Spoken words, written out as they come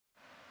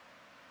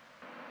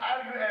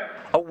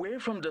Away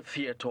from the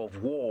theater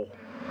of war,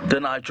 the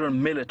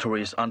Nigerian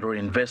military is under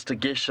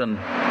investigation.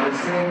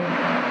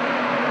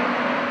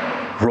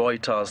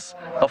 Reuters,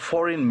 a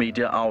foreign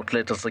media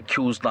outlet, has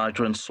accused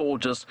Nigerian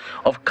soldiers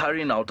of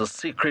carrying out a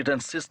secret and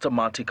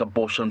systematic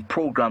abortion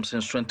program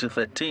since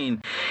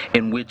 2013,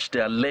 in which they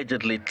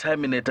allegedly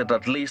terminated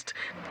at least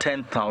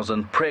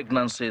 10,000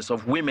 pregnancies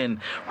of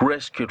women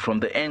rescued from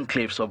the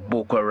enclaves of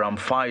Boko Haram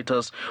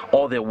fighters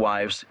or their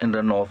wives in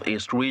the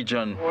northeast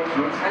region.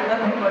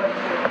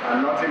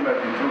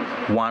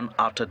 One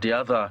after the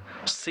other,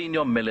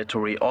 senior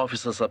military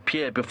officers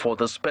appear before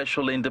the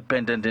Special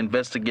Independent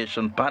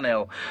Investigation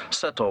Panel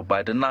set up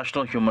by the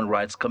National Human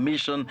Rights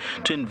Commission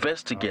to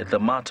investigate the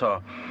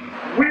matter.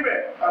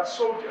 Women and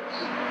soldiers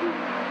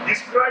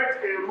described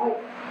a room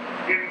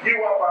in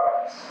Giwa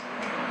Barracks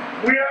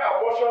where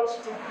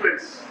abortions took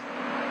place,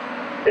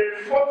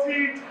 a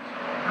 40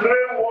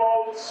 grey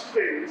wall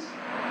space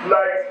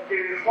like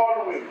a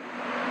hallway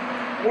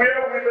where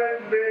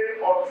women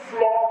lay on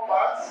floor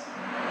mats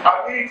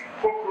amid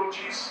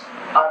cockroaches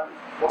and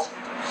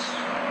mosquitoes.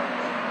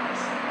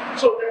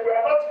 So they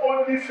were not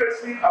only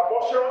facing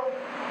abortion,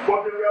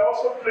 but they were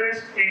also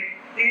placed in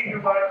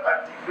inhuman and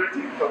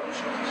degrading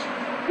conditions.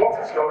 What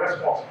is your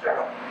response,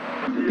 General?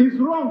 It's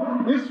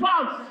wrong. It's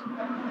false.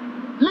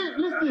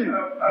 Listen,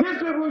 these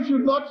people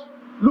should not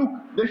look.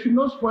 They should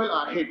not spoil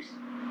our heads.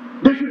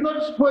 They should not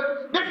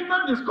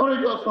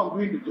discourage us from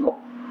doing the job.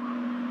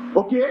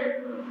 Okay?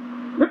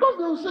 Because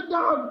they will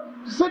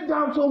sit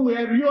down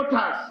somewhere,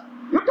 Reuters.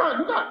 Look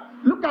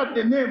at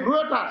the name,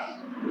 Reuters.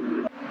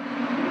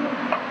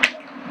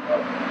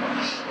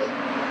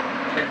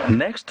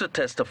 Next to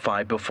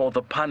testify before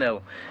the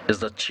panel is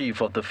the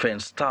Chief of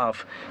Defense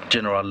Staff,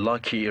 General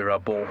Lucky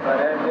Irabo.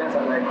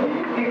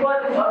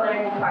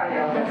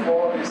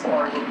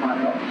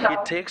 He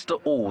takes the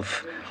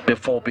oath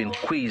before being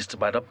quizzed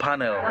by the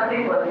panel.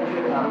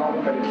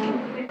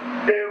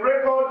 The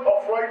record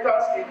of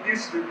Reuters in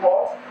this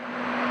report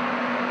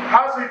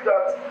has it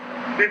that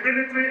the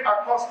military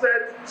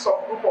accosted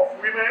some group of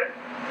women,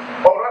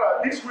 or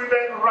rather, these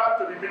women ran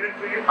to the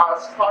military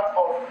as part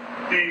of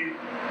the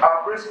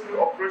rescue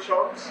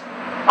operations,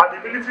 and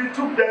the military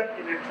took them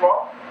in a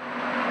truck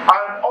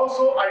and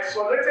also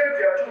isolated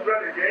their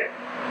children again,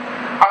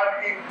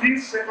 and in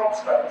this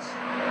circumstance,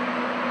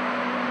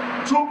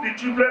 took the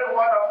children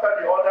one after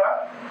the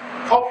other,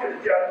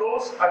 covered their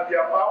nose and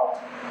their mouth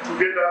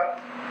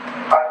together,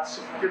 and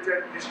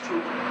suffocated these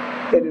children.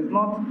 It is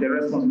not the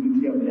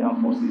responsibility of the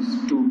armed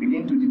forces to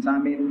begin to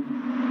determine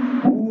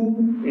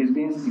who is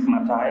being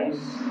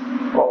stigmatized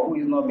or who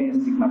is not being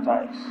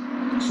stigmatized.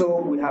 So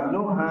we have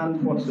no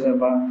hand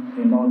whatsoever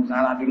in all, and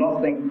I do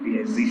not think they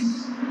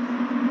exist.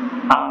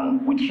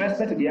 And with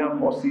respect to the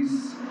armed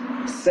forces,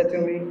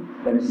 certainly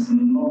there is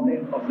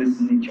nothing of this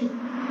nature.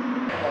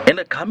 In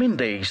the coming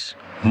days,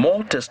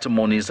 more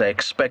testimonies are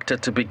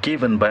expected to be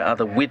given by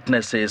other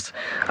witnesses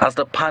as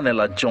the panel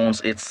adjourns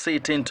its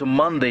sitting to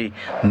Monday,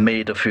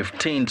 May the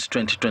 15th,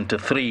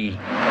 2023.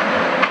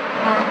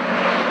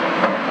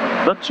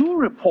 The two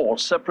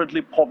reports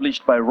separately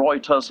published by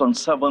Reuters on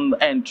 7th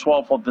and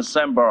 12th of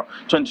December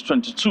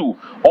 2022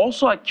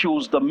 also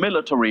accused the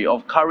military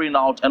of carrying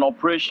out an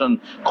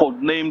operation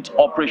codenamed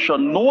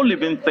Operation No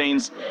Living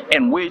Things,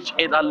 in which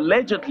it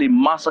allegedly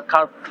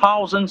massacred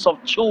thousands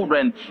of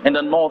children in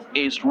the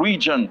northeast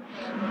region.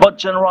 But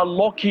General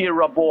Lucky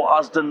Irabo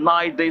has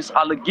denied these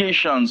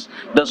allegations,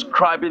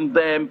 describing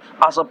them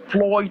as a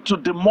ploy to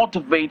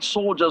demotivate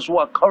soldiers who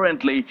are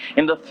currently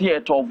in the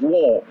theater of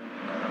war.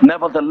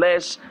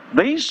 Nevertheless,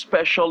 the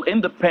Special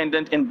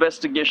Independent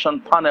Investigation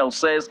Panel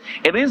says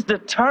it is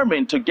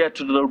determined to get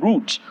to the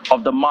root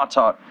of the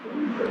matter.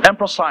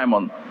 Emperor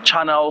Simon,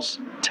 Channels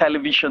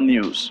Television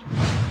News.